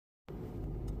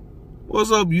What's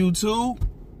up, YouTube?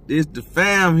 This the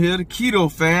fam here, the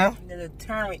Keto fam. The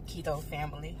determined Keto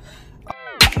family.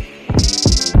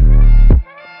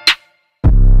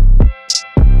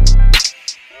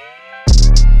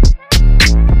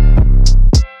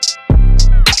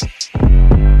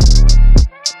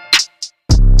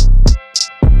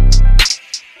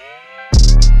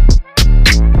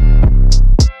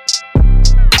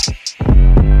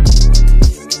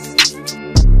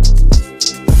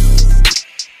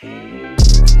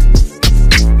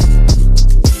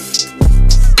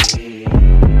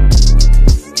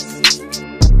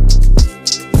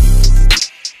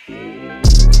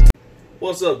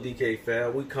 What's up, DK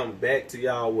fam? We come back to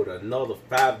y'all with another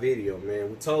 5 video,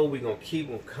 man. We told we gonna keep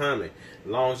them coming.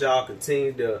 As long as y'all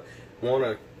continue to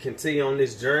wanna continue on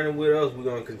this journey with us, we're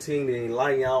gonna continue to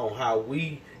enlighten y'all on how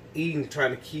we eating,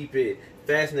 trying to keep it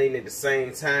fascinating at the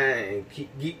same time and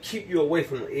keep you away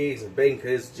from the eggs and bacon,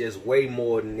 because it's just way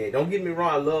more than that. Don't get me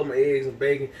wrong, I love my eggs and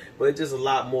bacon, but it's just a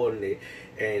lot more than that.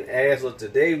 And as of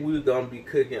today, we're gonna be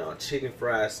cooking a chicken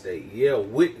fried steak, yeah,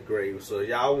 with the gravy. So if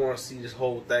y'all wanna see this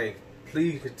whole thing,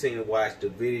 please continue to watch the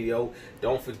video.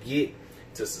 Don't forget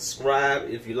to subscribe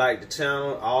if you like the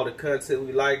channel, all the content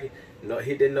we like.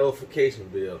 Hit that notification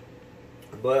bell.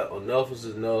 But enough is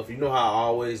enough. You know how I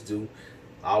always do.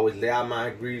 I always lay out my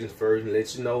ingredients first and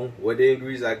let you know what the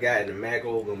ingredients I got, and the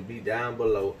macro gonna be down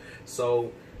below.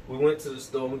 So we went to the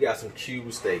store and we got some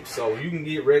cube steak. So you can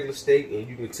get regular steak and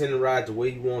you can tenderize the way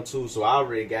you want to. So I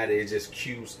already got it. It's just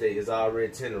cube steak. It's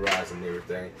already tenderized and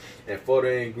everything. And for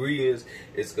the ingredients,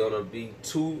 it's gonna be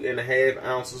 2.5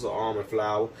 ounces of almond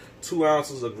flour, 2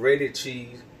 ounces of grated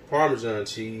cheese, Parmesan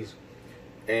cheese,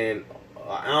 and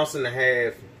 1.5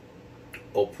 ounces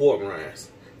of pork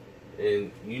rinds.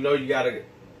 And you know you gotta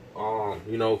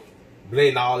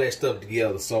blend all that stuff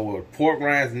together. So pork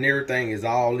rinds and everything is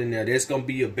all in there. That's gonna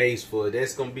be your base for it.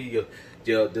 That's gonna be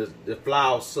the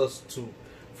flour substitute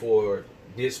for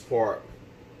this part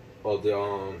of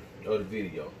the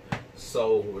video.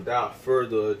 So without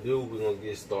further ado, we're gonna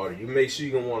get started. You make sure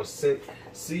you're gonna want to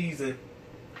season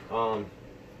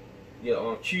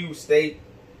your cube steak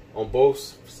on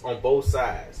both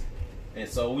sides. And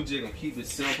so we just gonna keep it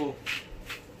simple.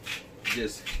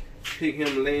 Just pick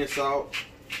him land salt,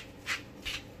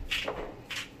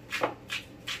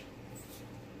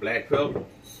 black pepper,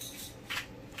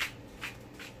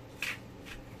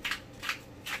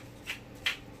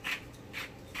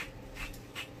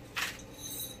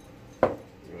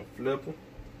 flip them,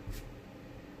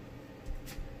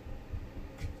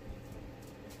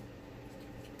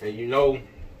 and you know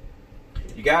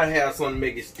you gotta have something to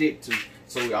make it stick to.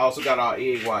 So we also got our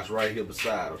egg wash right here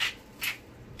beside us.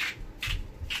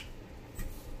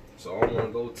 So I don't want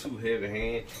to go too heavy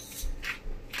hand,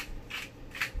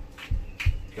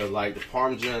 because like the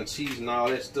Parmesan cheese and all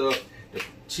that stuff, the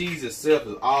cheese itself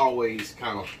is always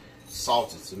kind of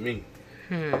salty to me.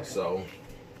 So,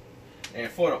 and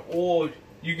for the oil,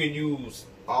 you can use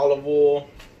olive oil,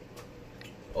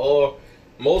 or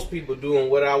most people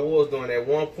doing what I was doing at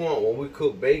one point when we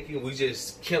cooked bacon. We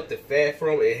just kept the fat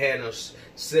from it. It had no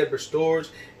separate storage.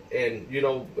 And you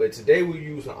know, but today we're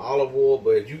using olive oil.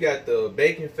 But if you got the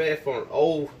bacon fat from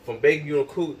bacon you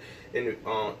cook in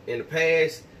the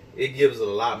past, it gives it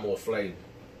a lot more flavor.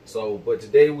 So, but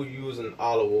today we're using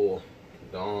olive oil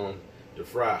to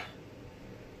fry.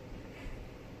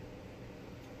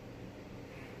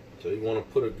 So you want to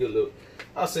put a good little,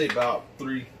 I'll say about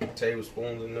 3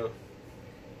 tablespoons in there,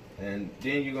 and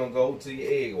then you're gonna go to your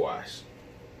egg wash.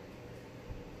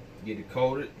 Get it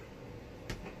coated.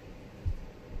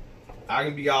 I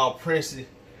can be all princey,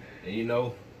 and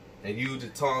and use the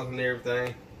tongs and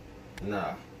everything.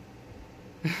 Nah.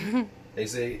 They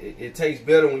say it tastes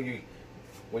better when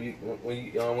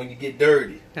you get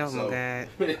dirty. Oh my God.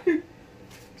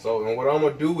 So and what I'm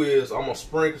gonna do is I'm gonna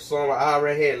sprinkle some. I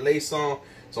already had laid some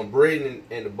bread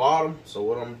in the bottom. So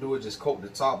what I'm gonna do is just coat the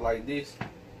top like this.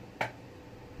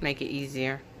 Make it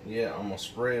easier. Yeah, I'm gonna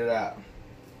spread it out.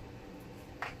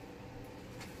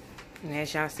 And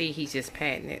as y'all see, he's just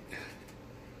patting it.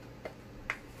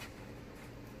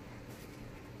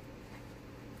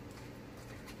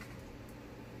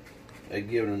 They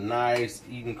give it a nice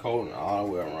even coating all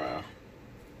the way around.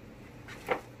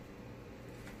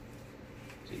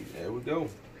 See, there we go.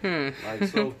 Like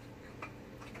so.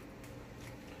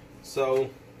 So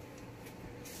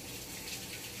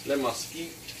let my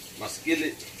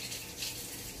skillet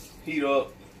heat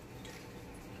up.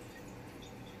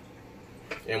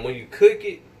 And when you cook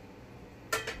it,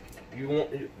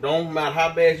 don't matter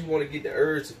how bad you want to get the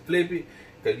urge to flip it,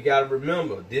 because you got to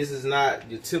remember, this is not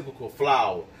your typical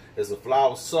flour. is a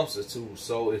flour substitute.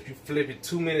 So if you flip it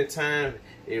too many times,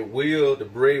 the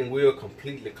breading will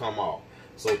completely come off.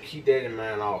 So keep that in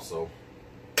mind also.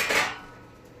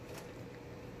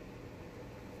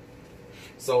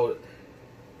 So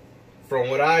from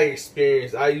what I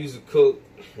experienced, I used to cook,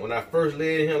 when I first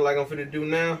laid in here like I'm finna do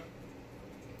now,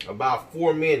 about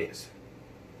 4 minutes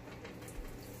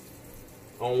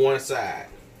on one side.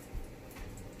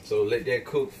 So let that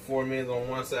cook 4 minutes on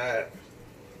one side.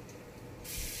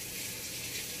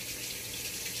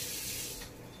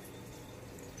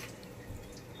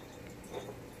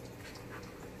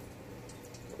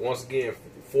 Once again,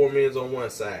 4 minutes on one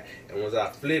side. And once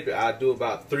I flip it, I do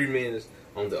about 3 minutes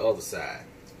on the other side.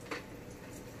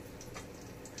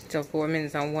 So 4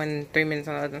 minutes on one, 3 minutes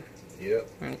on the other. Yep.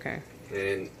 Okay.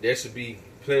 And that should be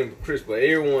plenty crisp, but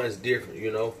everyone's different,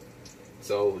 you know.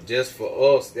 So just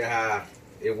for us, that's how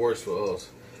it works for us.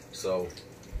 So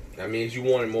that means you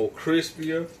want it more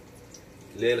crispier,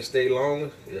 let it stay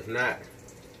longer. If not,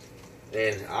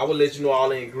 and I will let you know all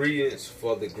the ingredients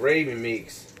for the gravy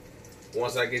mix.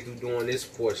 Once I get through doing this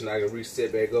portion, I can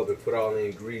reset back up and put all the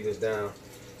ingredients down.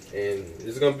 And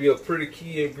it's going to be a pretty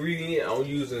key ingredient. I'm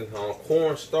using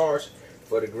corn starch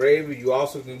for the gravy. You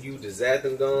also can use the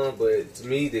xanthan gum, but to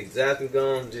me, the xanthan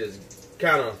gum just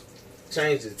kind of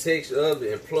change the texture of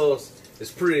it, and plus,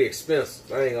 it's pretty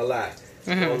expensive. I ain't gonna lie.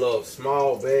 A little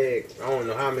small bag, I don't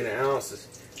know how many ounces.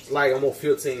 It's like almost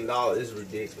 $15. It's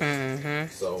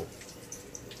ridiculous. So,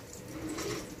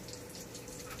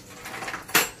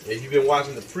 if you've been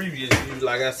watching the previous videos,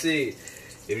 like I said,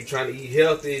 if you're trying to eat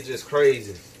healthy, it's just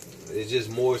crazy. It's just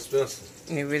more expensive.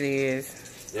 It really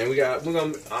is. And we're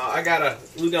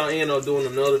gonna end up doing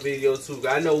another video too.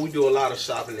 I know we do a lot of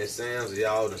shopping at Sam's.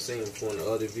 Y'all done seen before in the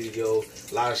other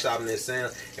videos. A lot of shopping at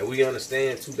Sam's, and we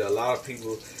understand too that a lot of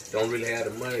people don't really have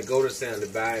the money to go to Sam's to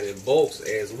buy it in bulks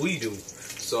as we do.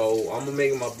 So I'm gonna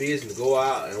make it my business to go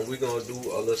out, and we're gonna do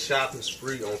a little shopping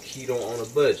spree on keto on a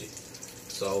budget.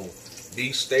 So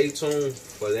stay tuned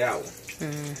for that one.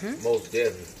 Most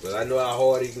definitely. But I know how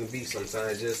hard it can be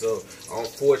sometimes. Just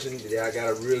unfortunately, I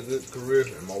got a real good career,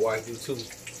 and my wife do too.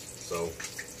 So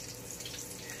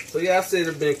yeah, I said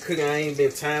I've been cooking. I ain't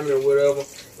been timing or whatever.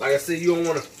 Like I said, you don't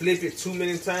want to flip it too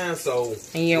many times. So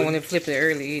and you don't want to flip it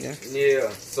early either.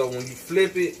 Yeah. So when you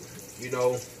flip it, you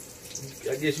know,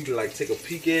 I guess you can like take a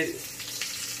peek at it.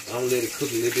 I'm gonna let it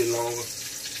cook a little bit longer.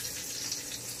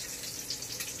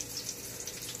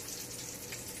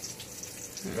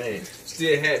 Man,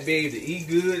 still had be able to eat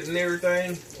good and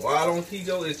everything. While on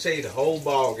keto, it changed the whole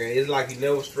ball game. It's like you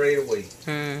never strayed away.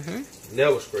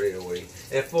 Never strayed away.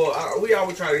 And we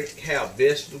always try to have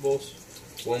vegetables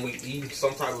when we eat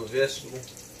some type of vegetable.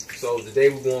 So today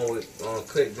we're going with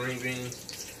cut green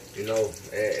beans, you know,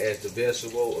 as the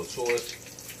vegetable of choice.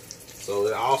 So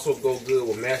it also go good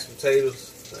with mashed potatoes.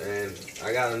 And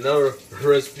I got another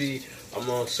recipe I'm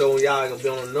gonna show y'all. Gonna be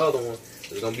on another one.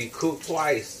 It's gonna be cooked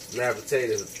twice. Mashed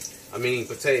potatoes. I mean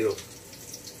potatoes.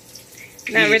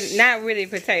 Not really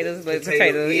potatoes, but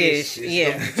potato-ish.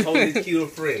 Yeah. It's totally keto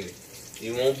friendly.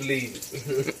 You won't believe it.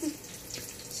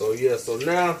 So yeah. So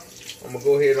now I'm gonna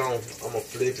go ahead on. I'm gonna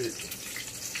flip it.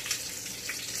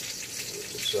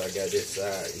 Make sure I got this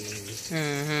side easy.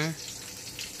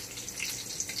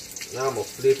 Now I'm gonna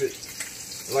flip it.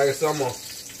 Like I said, I'm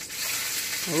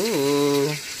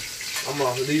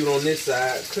gonna leave it on this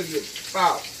side. Cook it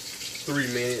about 3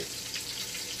 minutes.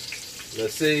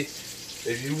 Let's see,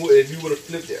 if you would have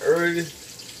flipped it early,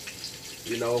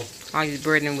 you know, all these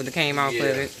breading would have came off of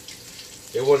it.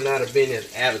 It would not have been as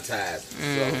advertised.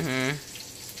 So.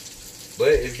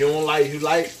 But if you don't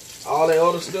like, all that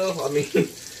other stuff, I mean,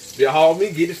 be all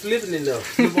me, get it flipping enough.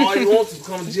 Flip all you want to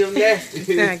become gymnastics.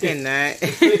 I cannot.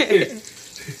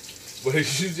 But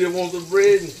if you just want the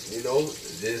bread, you know,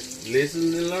 just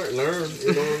listen and learn,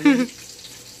 you know what I mean?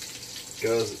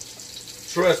 Because,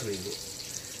 trust me,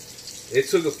 it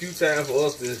took a few times for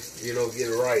us to, you know, get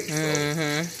it right. So,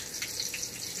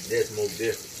 that's more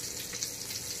different.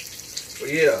 But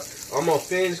yeah, I'm going to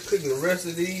finish cooking the rest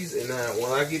of these, and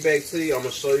when I get back to you, I'm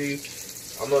going to show you,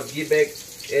 I'm going to get back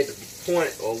at the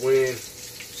point of when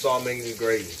start making the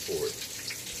gravy for it.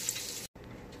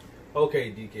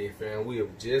 Okay, DK fam, we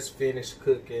have just finished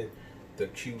cooking the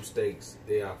cube steaks.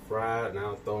 They are fried,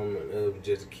 now thrown in the oven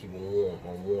just to keep them warm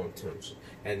on warm temperature.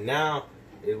 And now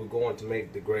we're going to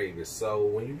make the gravy. So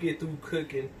when you get through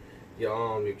cooking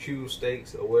your cube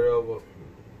steaks or whatever,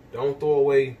 don't throw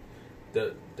away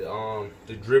the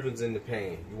drippings in the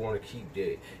pan. You want to keep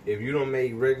that. If you don't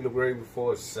make regular gravy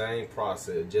before, it's the same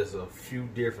process, just a few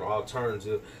different alternatives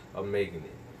of making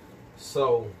it.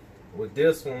 So with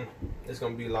this one, it's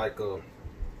gonna be like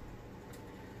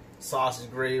sausage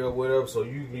grade or whatever, so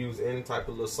you can use any type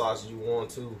of little sausage you want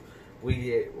to.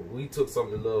 We took some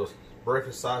of the little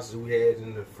breakfast sausage we had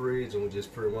in the fridge and we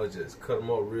just pretty much just cut them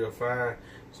up real fine.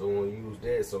 So we'll use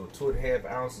that. So 2.5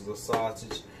 ounces of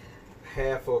sausage,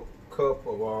 half a cup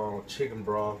of chicken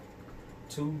broth,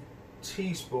 2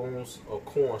 teaspoons of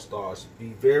corn starch. Be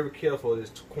very careful of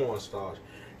this corn starch.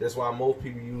 That's why most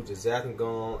people use the xanthan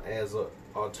gum as an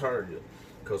alternative,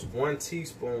 because 1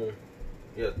 teaspoon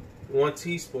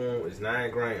is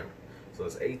 9 grams. So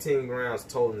it's 18 grams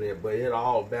total in there, but it'll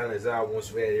all balance out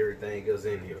once you add everything else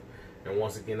in here. And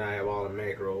once again, I have all the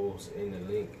macros in the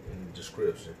link in the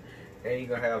description. And you're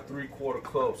gonna have 3/4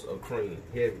 cups of cream,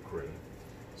 heavy cream.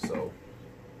 So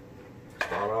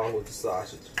start off with the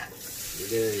sausage.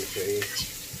 Get anything.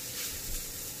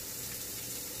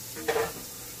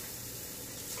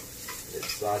 Let the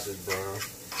sausage brown.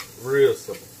 Real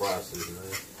simple process,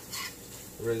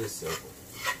 man. Really simple.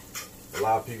 A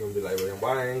lot of people gonna be like, well,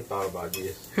 why I ain't thought about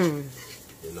this?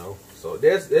 You know? So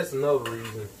that's another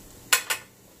reason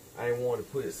I ain't want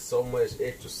to put so much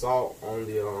extra salt on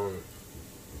the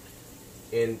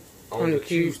on the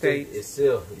cube steak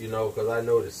itself, you know, because I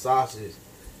know the sausage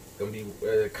gonna be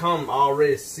come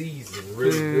already seasoned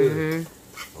really good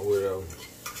or whatever.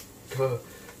 Cause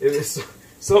if it's,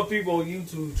 some people on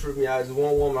YouTube trip me out. There's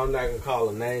one woman, I'm not gonna call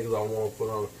her name because I don't want to put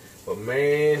on, but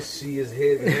man, she is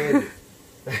heavy-handed.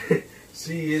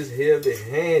 She is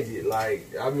heavy-handed.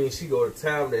 Like, I mean, she go to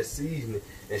town with that seasoning,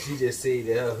 and she just said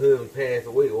that her husband passed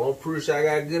away. Well, I'm pretty sure I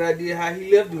got a good idea how he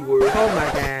left the world. Oh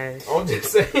my gosh! I'm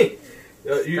just saying,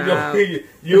 you know,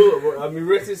 I mean,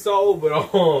 rest his soul, but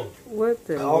what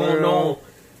the? I don't know,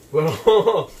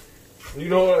 but you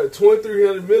know,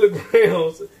 2,300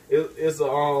 milligrams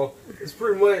it's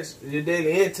pretty much your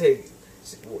daily intake.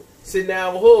 Sitting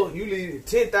down with her, you need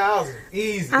 10,000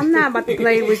 easy. I'm not about to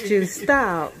play with you.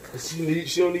 Stop. She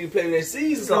don't need to play with that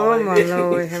season salt. Oh my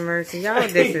Lord, have mercy, y'all.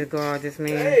 This is gorgeous,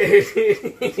 man.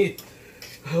 Hey,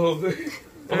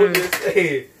 I'm just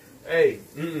saying. Hey,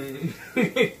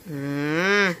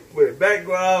 but back to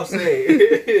what I was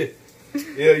saying.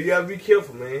 Yeah, you gotta be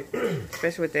careful, man.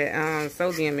 Especially with that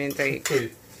sodium intake.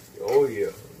 Oh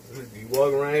yeah, you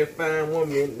walk around here fine 1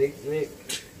 minute, next minute.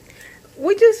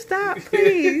 Would you stop,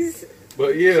 please?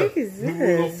 But yeah, Jesus.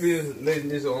 we're gonna finish letting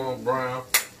this on brown.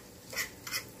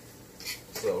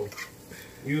 So,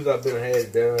 usually I've been had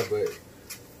it done, but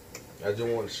I just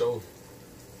want to show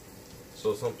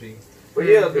some people. But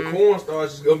yeah, the corn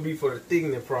starch is gonna be for the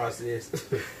thickening process.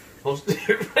 I'm still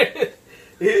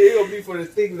it's gonna be for the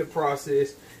thickening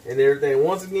process and everything.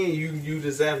 Once again, you can use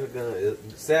the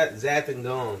xanthan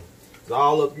gum. It's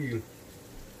all up to you.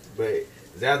 But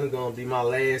xanthan gonna be my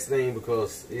last thing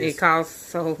because it costs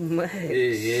so much.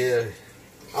 Yeah.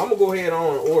 I'm gonna go ahead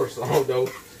on and order some though,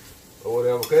 or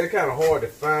whatever. Cause it's kind of hard to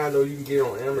find though. You can get it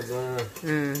on Amazon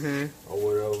or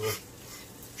whatever.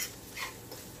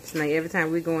 It's like every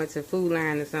time we go into Food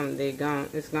Line or something, they gone.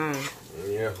 It's gone.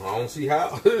 Yeah, I don't see how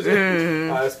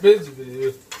how expensive it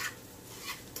is.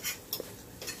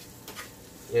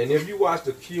 And if you watch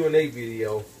the Q&A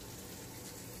video,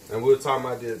 and we were talking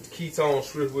about the ketone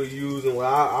strips we're using. Well,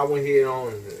 I went ahead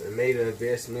on and made an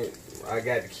investment. I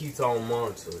got the ketone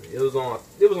monitor. It was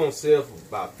on sale for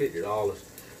about $50.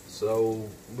 So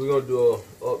we're gonna do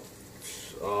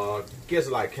a guess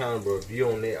like kind of a review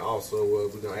on that also. Where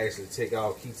we're gonna actually take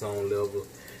our ketone levels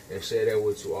and share that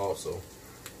with you also.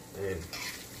 And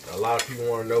a lot of people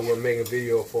want to know we're making a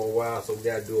video for a while, so we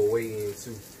gotta do a weigh-in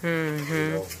too. You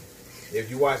know, if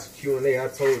you watch the Q&A, I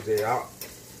told you that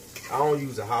I don't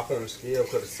use a hop on the scale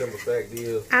because the simple fact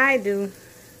is I do.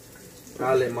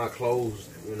 I let my clothes,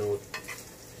 you know,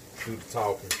 do the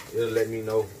talking. It'll let me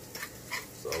know.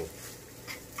 So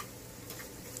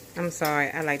I'm sorry.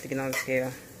 I like to get on the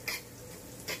scale.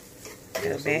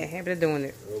 Got a bad habit of doing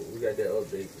it. We got that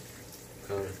update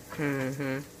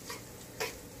coming.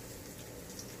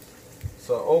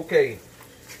 So okay.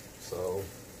 So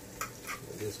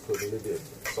just cook a little bit.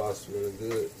 Sauce smelling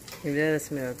good. It does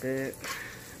smell good.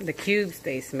 The cubes,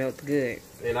 they smelled good.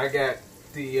 And I got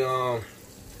the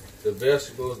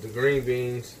vegetables, the green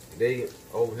beans. They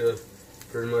over here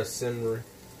pretty much simmering.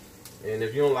 And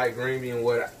if you don't like green bean,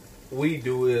 what we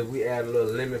do is we add a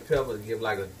little lemon pepper to give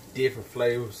like a different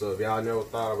flavor. So if y'all never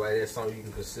thought about it, that's something you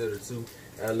can consider too.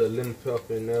 Add a little lemon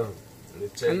pepper in there.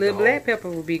 A little black pepper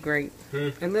would be great.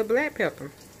 A little black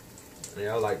pepper.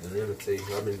 Yeah, I like the lemon taste.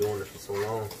 I've been doing it for so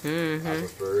long. I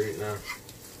prefer it now.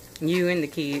 You and the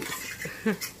kids.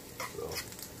 So,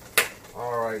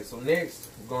 alright, so next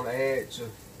we're going to add your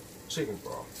chicken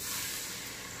broth.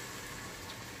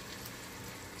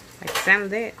 Like the sound of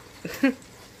that.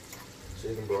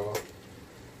 Chicken broth.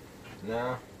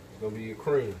 Now, gonna be your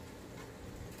cream.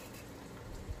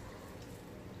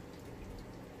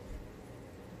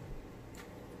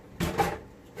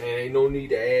 And ain't no need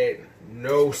to add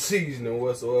no seasoning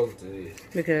whatsoever to this.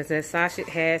 Because that sausage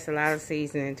has a lot of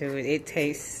seasoning to it. It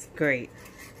tastes great.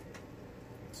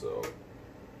 So,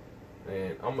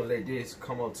 and I'm gonna let this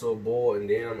come up to a boil, and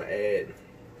then I'm gonna add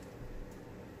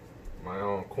my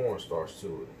own cornstarch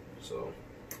to it. So,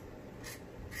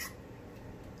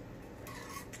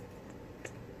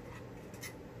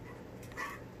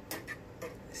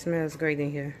 it smells great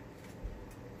in here.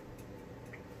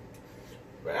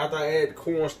 But after I add the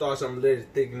cornstarch, I'm gonna let it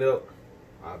thicken up.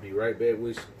 I'll be right back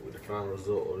with you with the final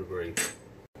result of the gravy.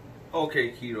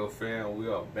 Okay, Keto fam, we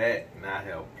are back, and I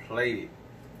have plated.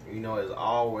 You know, as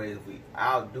always, we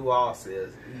outdo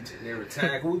ourselves each and every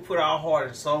time. We put our heart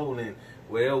and soul in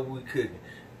wherever we cooking.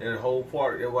 And the whole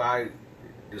part, that's why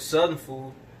the southern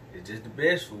food is just the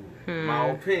best food, in my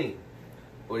opinion.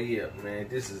 But yeah, man,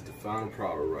 this is the final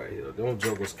product right here. Them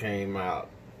jokers came out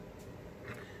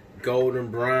golden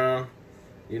brown.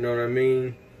 You know what I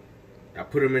mean? I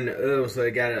put them in the oven so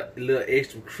they got a little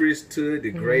extra crisp to it.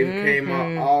 The gravy came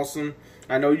out awesome.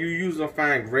 I know you usually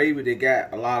find gravy that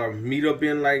got a lot of meat up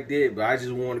in like that, but I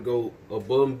just want to go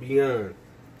above and beyond.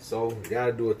 So,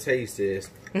 gotta do a taste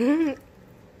test.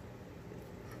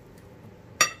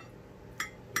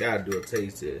 Gotta do a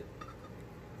taste test.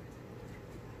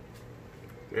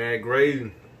 Man,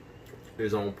 gravy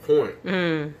is on point.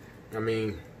 I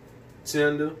mean,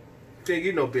 tender. Can't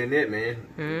get no better than that, man.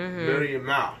 Melt in your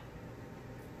mouth.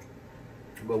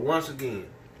 But once again,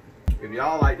 if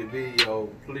y'all like the video,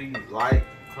 please like,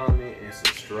 comment, and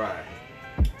subscribe.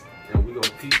 And we're gonna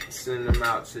keep sending them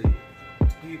out to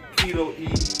you. Keto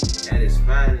eating at its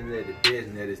finest, at the best,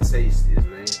 and at its tastiest,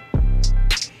 man.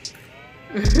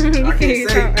 I can't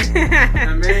say.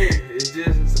 I mean, it's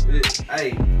just, hey,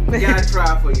 you gotta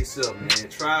try it for yourself, man.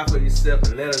 Try it for yourself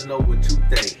and let us know what you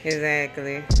think.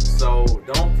 Exactly. So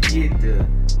don't forget to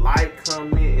like,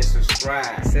 comment, and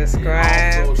subscribe. Subscribe.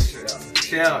 And also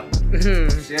share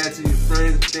it to your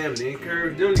friends and family.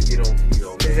 Encourage them to get on keto,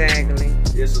 man. Exactly.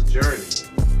 It's a journey.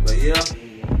 But yeah,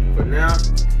 for now,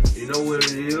 you know what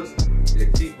it is.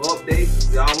 Just keep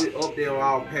updates. We always update on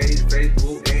our page,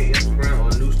 Facebook and Instagram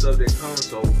on new stuff that comes.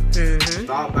 So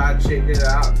stop by, check that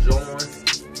out,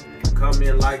 join, come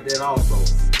in like that also.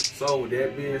 So with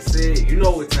that being said, you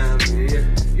know what time it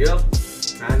is. Yep,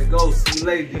 time to go. See you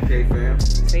later, DK fam.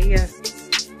 See ya.